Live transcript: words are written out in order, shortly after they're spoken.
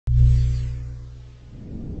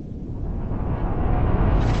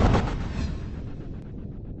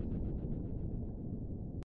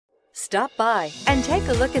Stop by and take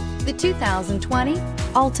a look at the 2020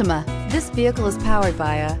 Altima. This vehicle is powered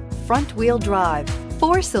by a front-wheel drive,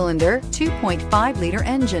 4-cylinder, 2.5-liter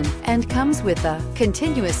engine and comes with a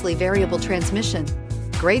continuously variable transmission.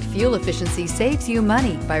 Great fuel efficiency saves you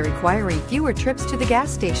money by requiring fewer trips to the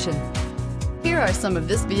gas station. Here are some of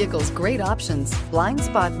this vehicle's great options: blind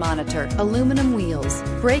spot monitor, aluminum wheels,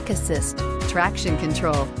 brake assist, traction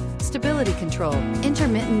control, stability control,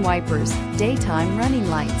 intermittent wipers, daytime running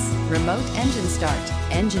lights, remote engine start,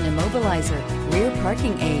 engine immobilizer, rear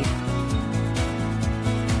parking aid.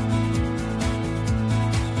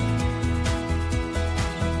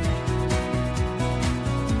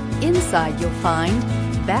 Inside you'll find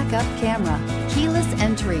backup camera, keyless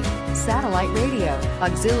entry, satellite radio,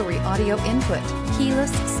 auxiliary audio input,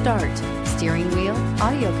 keyless start, steering wheel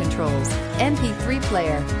audio controls, MP3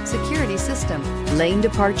 player, security system, lane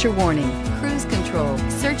departure warning, cruise control.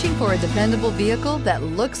 Searching for a dependable vehicle that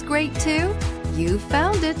looks great too? You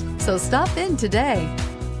found it, so stop in today.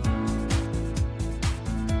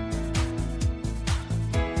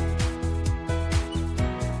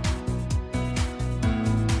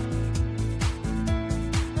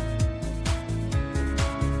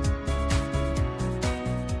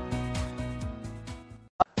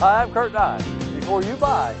 Hi, I'm Kurt Nye. Before you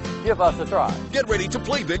buy, give us a try. Get ready to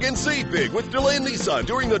play big and save big with DeLand Nissan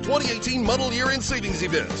during the 2018 model year-end savings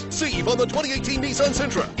event. Save on the 2018 Nissan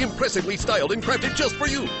Sentra, impressively styled and crafted just for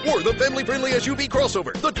you. Or the family-friendly SUV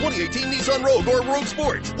crossover, the 2018 Nissan Rogue or Rogue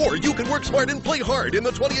Sport. Or you can work smart and play hard in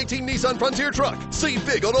the 2018 Nissan Frontier truck. Save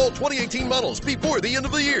big on all 2018 models before the end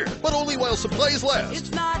of the year, but only while supplies last.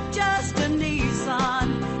 It's not just a Nissan.